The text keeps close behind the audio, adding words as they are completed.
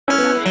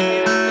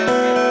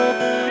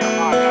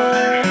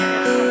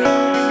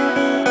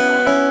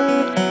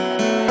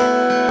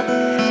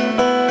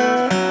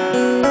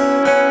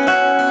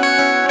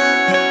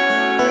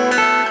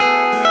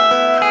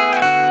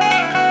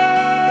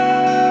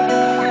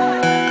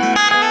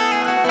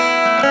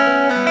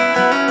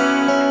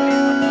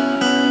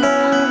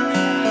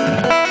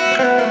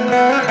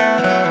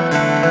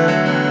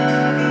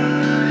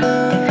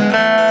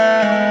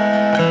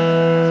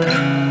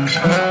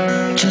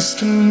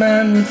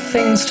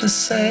to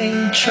say,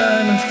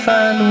 trying to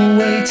find a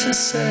way to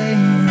say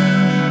them.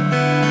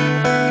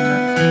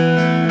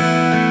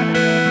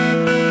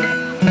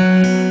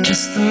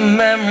 Just the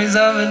memories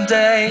of a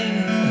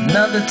day,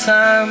 another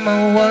time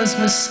I was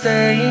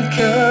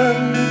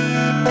mistaken.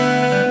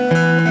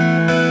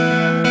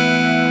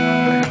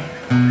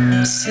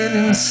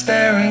 Sitting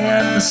staring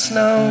at the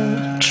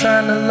snow,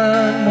 trying to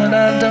learn what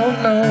I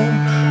don't know,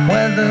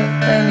 whether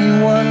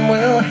anyone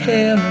will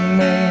hear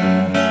me.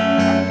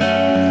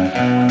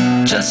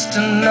 Just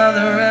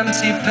another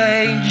empty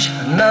page,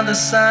 another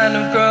sign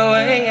of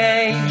growing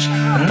age,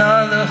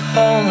 another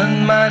hole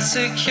in my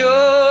security.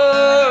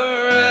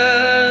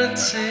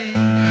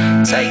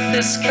 Take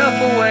this cup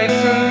away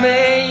from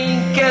me,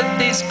 get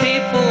these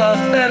people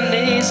off their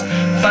knees,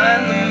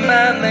 find the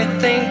man they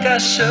think I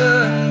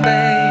should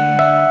be.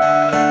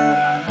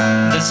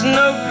 There's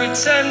no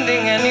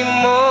pretending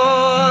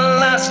anymore.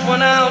 Last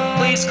one out,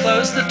 please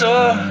close the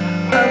door.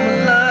 I'm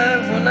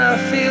alive when I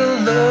feel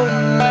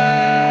lonely.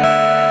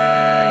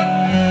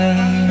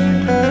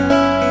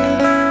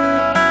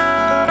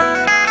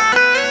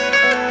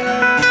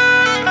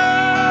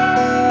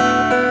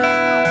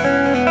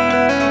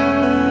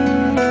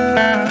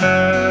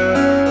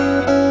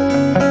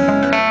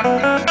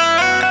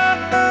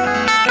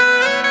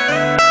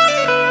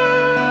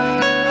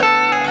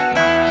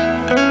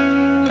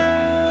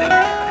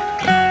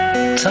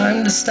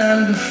 Time to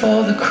stand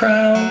before the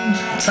crowd,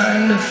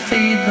 time to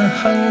feed the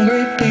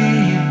hungry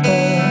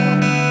people.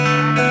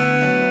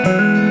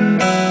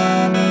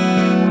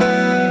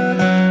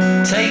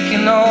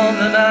 Taking all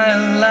that I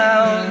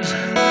allowed,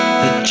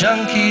 the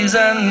junkies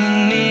and the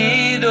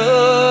needles.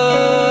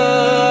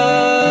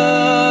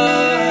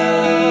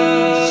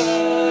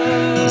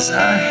 'Cause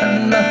I have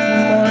nothing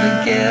more to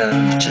give,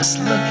 just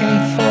looking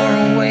for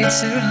a way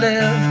to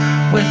live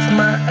with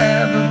my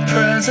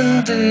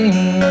ever-present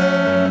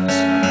demons.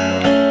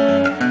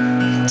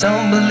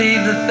 Don't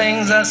believe the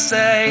things I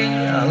say,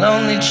 I'll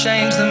only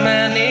change them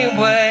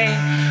anyway.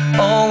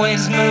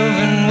 Always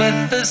moving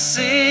with the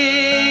seasons.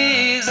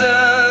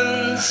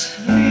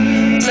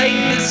 Take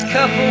this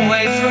cup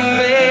away from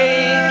me,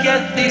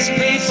 get these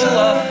people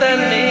off their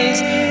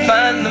knees,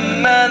 find the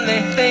man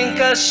they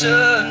think I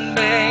should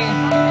be.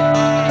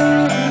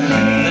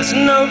 There's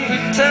no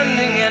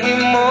pretending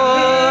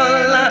anymore.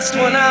 Last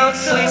one out,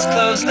 please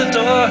close the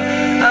door.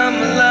 I'm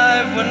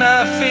alive when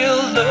I feel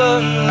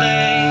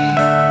lonely.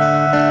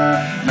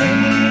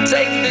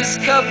 Take this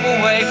cup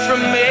away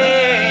from me,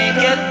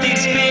 get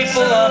these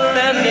people off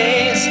their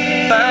knees,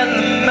 find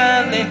the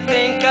man they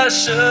think I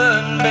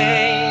should be.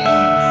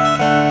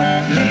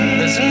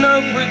 There's no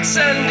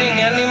pretending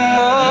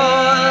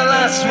anymore.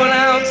 Last one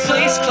out,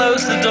 please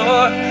close the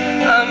door.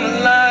 I'm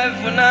alive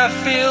when I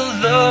feel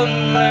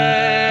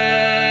lonely.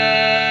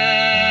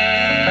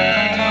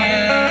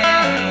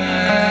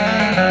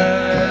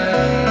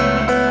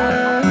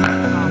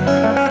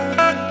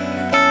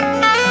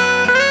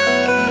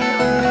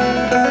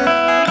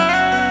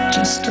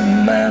 Just a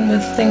man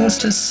with things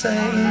to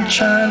say,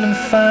 trying to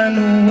find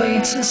a way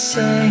to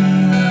say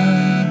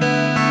them.